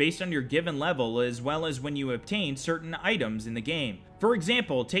encounters based on your given level as well as when you obtain certain items in the game. For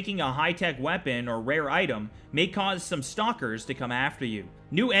example, taking a high-tech weapon or rare item may cause some stalkers to come after you.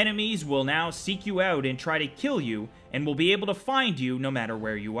 New enemies will now seek you out and try to kill you and will be able to find you no matter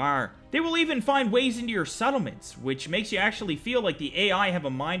where you are. They will even find ways into your settlements, which makes you actually feel like the AI have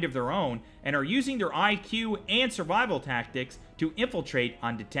a mind of their own and are using their IQ and survival tactics to infiltrate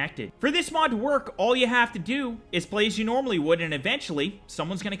undetected. For this mod to work, all you have to do is play as you normally would, and eventually,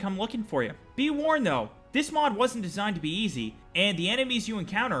 someone's gonna come looking for you. Be warned though, this mod wasn't designed to be easy, and the enemies you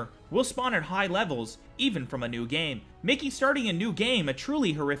encounter will spawn at high levels, even from a new game, making starting a new game a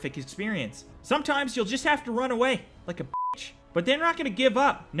truly horrific experience. Sometimes you'll just have to run away, like a bitch. But they're not gonna give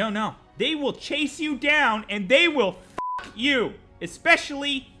up. No. They will chase you down, and they will f*** you.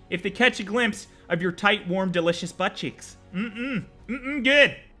 Especially if they catch a glimpse of your tight, warm, delicious butt cheeks.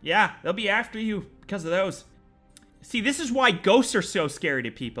 Good. Yeah, they'll be after you because of those. See, this is why ghosts are so scary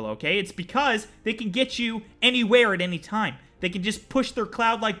to people, okay? It's because they can get you anywhere at any time. They can just push their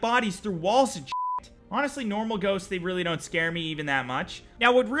cloud-like bodies through walls and shit. Honestly, normal ghosts, they really don't scare me even that much.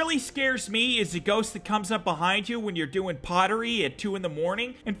 Now, what really scares me is a ghost that comes up behind you when you're doing pottery at 2 in the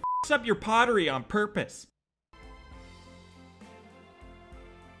morning and f***s up your pottery on purpose.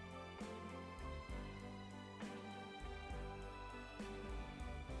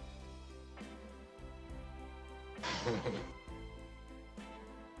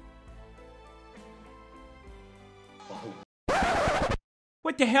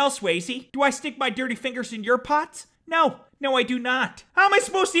 What the hell, Swayze? Do I stick my dirty fingers in your pots? No, I do not. How am I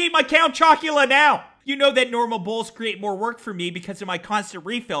supposed to eat my Count Chocula now? You know that normal bowls create more work for me because of my constant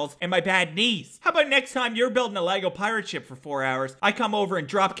refills and my bad knees. How about next time you're building a Lego pirate ship for 4 hours, I come over and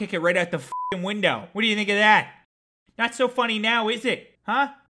drop kick it right out the f***ing window? What do you think of that? Not so funny now, is it? Huh?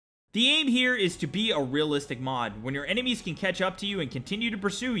 The aim here is to be a realistic mod, when your enemies can catch up to you and continue to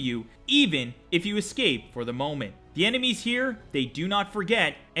pursue you, even if you escape for the moment. The enemies here, they do not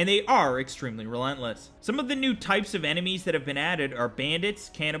forget, and they are extremely relentless. Some of the new types of enemies that have been added are bandits,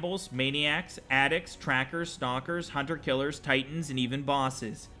 cannibals, maniacs, addicts, trackers, stalkers, hunter-killers, titans, and even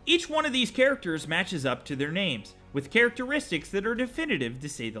bosses. Each one of these characters matches up to their names, with characteristics that are definitive to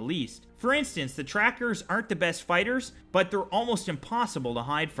say the least. For instance, the trackers aren't the best fighters, but they're almost impossible to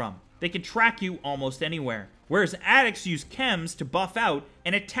hide from. They can track you almost anywhere, whereas addicts use chems to buff out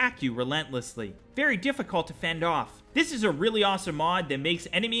and attack you relentlessly. Very difficult to fend off. This is a really awesome mod that makes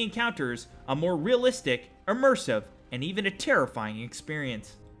enemy encounters a more realistic, immersive, and even a terrifying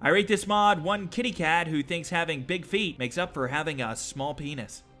experience. I rate this mod one kitty cat who thinks having big feet makes up for having a small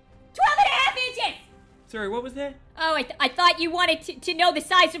penis. 12.5 inches! Sorry, what was that? Oh, I thought you wanted to know the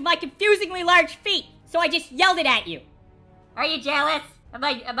size of my confusingly large feet, so I just yelled it at you. Are you jealous of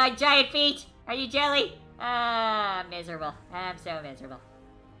my giant feet? Are you jelly? I'm miserable. I'm so miserable.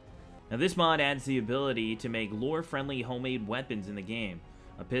 Now this mod adds the ability to make lore-friendly homemade weapons in the game.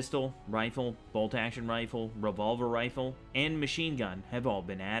 A pistol, rifle, bolt-action rifle, revolver rifle, and machine gun have all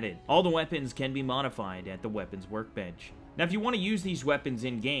been added. All the weapons can be modified at the weapons workbench. Now if you want to use these weapons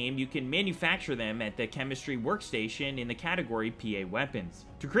in-game, you can manufacture them at the chemistry workstation in the category PA Weapons.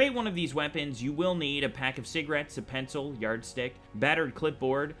 To create one of these weapons, you will need a pack of cigarettes, a pencil, yardstick, battered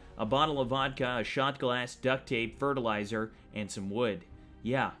clipboard, a bottle of vodka, a shot glass, duct tape, fertilizer, and some wood.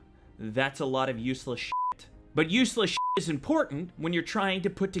 Yeah, that's a lot of useless shit. But useless shit is important when you're trying to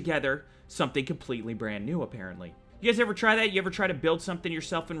put together something completely brand new, apparently. You guys ever try that? You ever try to build something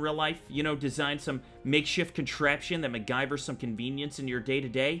yourself in real life? You know, design some makeshift contraption that MacGyvers some convenience in your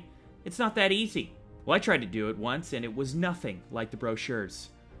day-to-day? It's not that easy. Well, I tried to do it once, and it was nothing like the brochures.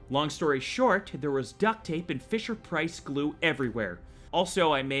 Long story short, there was duct tape and Fisher-Price glue everywhere.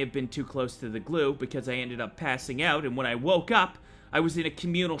 Also, I may have been too close to the glue because I ended up passing out, and when I woke up, I was in a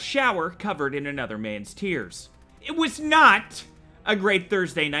communal shower covered in another man's tears. It was not a great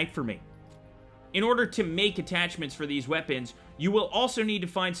Thursday night for me. In order to make attachments for these weapons, you will also need to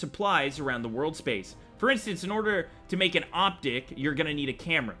find supplies around the world space. For instance, in order to make an optic, you're going to need a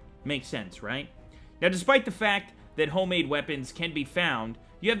camera. Makes sense, right? Now, despite the fact that homemade weapons can be found,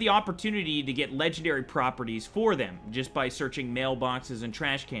 you have the opportunity to get legendary properties for them just by searching mailboxes and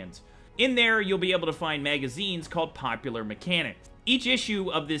trash cans. In there, you'll be able to find magazines called Popular Mechanics. Each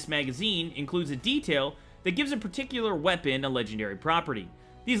issue of this magazine includes a detail that gives a particular weapon a legendary property.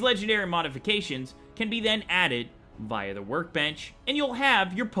 These legendary modifications can be then added via the workbench, and you'll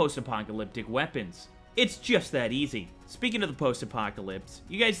have your post-apocalyptic weapons. It's just that easy. Speaking of the post-apocalypse,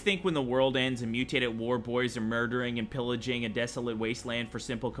 you guys think when the world ends and mutated war boys are murdering and pillaging a desolate wasteland for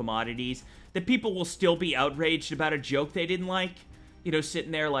simple commodities, that people will still be outraged about a joke they didn't like? You know,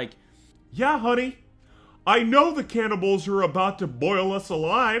 sitting there like, Yeah, honey. I know the cannibals are about to boil us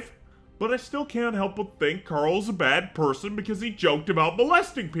alive, but I still can't help but think Carl's a bad person because he joked about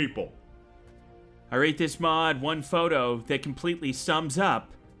molesting people. I rate this mod one photo that completely sums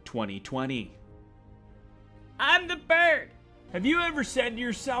up 2020. I'm the bird. Have you ever said to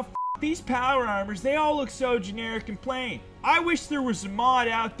yourself, these power armors, they all look so generic and plain. I wish there was a mod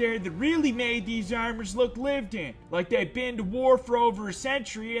out there that really made these armors look lived in. Like they've been to war for over a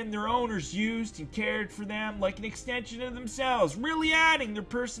century and their owners used and cared for them like an extension of themselves, really adding their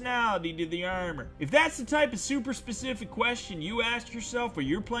personality to the armor. If that's the type of super specific question you ask yourself when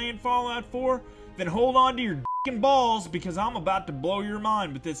you're playing Fallout 4, then hold on to your d***ing balls because I'm about to blow your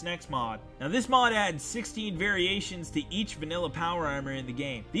mind with this next mod. Now this mod adds 16 variations to each vanilla power armor in the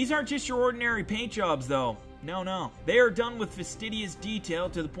game. These aren't just your ordinary paint jobs though. No. They are done with fastidious detail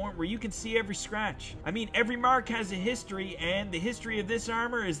to the point where you can see every scratch. I mean, every mark has a history, and the history of this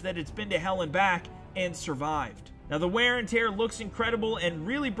armor is that it's been to hell and back and survived. Now the wear and tear looks incredible and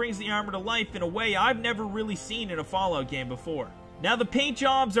really brings the armor to life in a way I've never really seen in a Fallout game before. Now the paint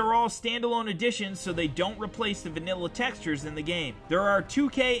jobs are all standalone additions, so they don't replace the vanilla textures in the game. There are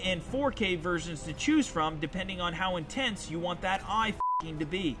 2K and 4K versions to choose from depending on how intense you want that eye to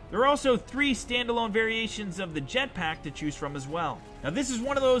be. There are also 3 standalone variations of the jetpack to choose from as well. Now this is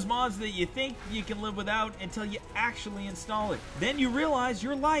one of those mods that you think you can live without until you actually install it. Then you realize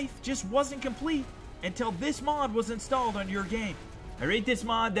your life just wasn't complete until this mod was installed on your game. I rate this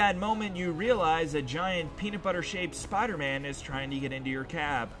mod that moment you realize a giant peanut butter shaped Spider-Man is trying to get into your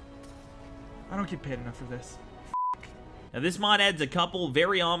cab. I don't get paid enough for this. Now this mod adds a couple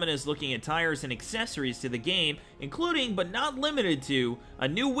very ominous looking attires and accessories to the game, including but not limited to a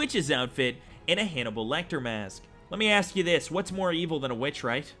new witch's outfit and a Hannibal Lecter mask. Let me ask you this, what's more evil than a witch,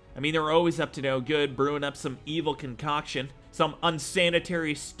 right? I mean, they're always up to no good, brewing up some evil concoction, some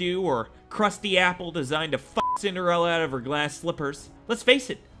unsanitary stew or crusty apple designed to fuck Cinderella out of her glass slippers. Let's face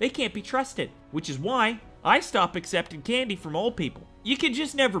it, they can't be trusted, which is why I stopped accepting candy from old people. You can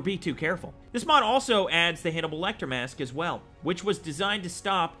just never be too careful. This mod also adds the Hannibal Lecter mask as well, which was designed to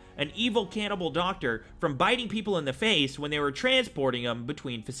stop an evil cannibal doctor from biting people in the face when they were transporting them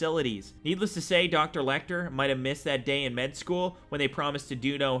between facilities. Needless to say, Dr. Lecter might have missed that day in med school when they promised to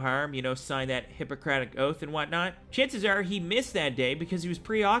do no harm, you know, sign that Hippocratic oath and whatnot. Chances are he missed that day because he was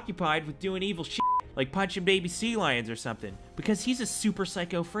preoccupied with doing evil shit, like punching baby sea lions or something, because he's a super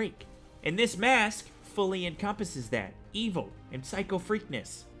psycho freak. And this mask fully encompasses that evil and psycho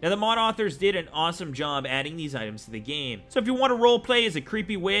freakness. Now the mod authors did an awesome job adding these items to the game, so if you want to roleplay as a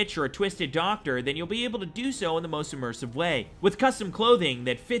creepy witch or a twisted doctor, then you'll be able to do so in the most immersive way, with custom clothing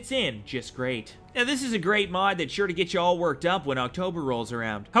that fits in just great. Now this is a great mod that's sure to get you all worked up when October rolls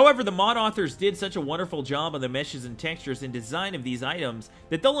around. However, the mod authors did such a wonderful job on the meshes and textures and design of these items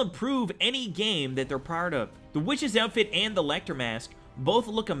that they'll improve any game that they're part of. The witch's outfit and the Lecter mask both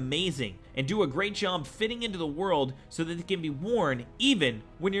look amazing and do a great job fitting into the world so that they can be worn even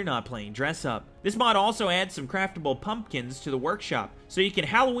when you're not playing dress up. This mod also adds some craftable pumpkins to the workshop so you can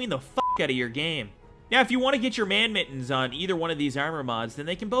Halloween the fuck out of your game. Now if you want to get your man mittens on either one of these armor mods, then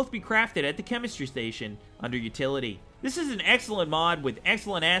they can both be crafted at the chemistry station under utility. This is an excellent mod with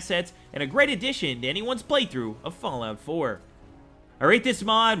excellent assets and a great addition to anyone's playthrough of Fallout 4. I rate this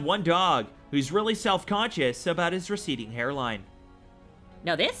mod one dog who's really self-conscious about his receding hairline.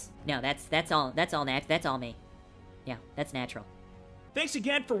 No, this? No, that's all me. Yeah, that's natural. Thanks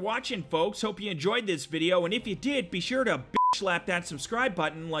again for watching, folks. Hope you enjoyed this video, and if you did, be sure to bitch slap that subscribe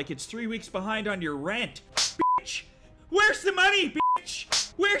button like it's 3 weeks behind on your rent. Bitch! Where's the money,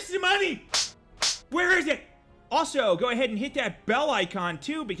 bitch? Where's the money? Where is it? Also, go ahead and hit that bell icon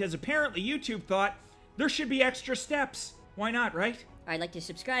too, because apparently YouTube thought there should be extra steps. Why not, right? I'd like to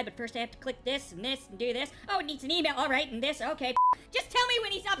subscribe, but first I have to click this and do this. Oh, it needs an email. All right, and this. Okay. Just tell me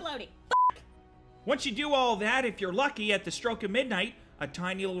when he's uploading. Once you do all that, if you're lucky, at the stroke of midnight, a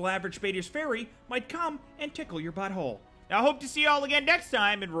tiny little Averagebaters fairy might come and tickle your butthole. Now, I hope to see you all again next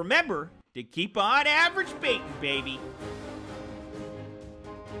time, and remember to keep on average baiting, baby.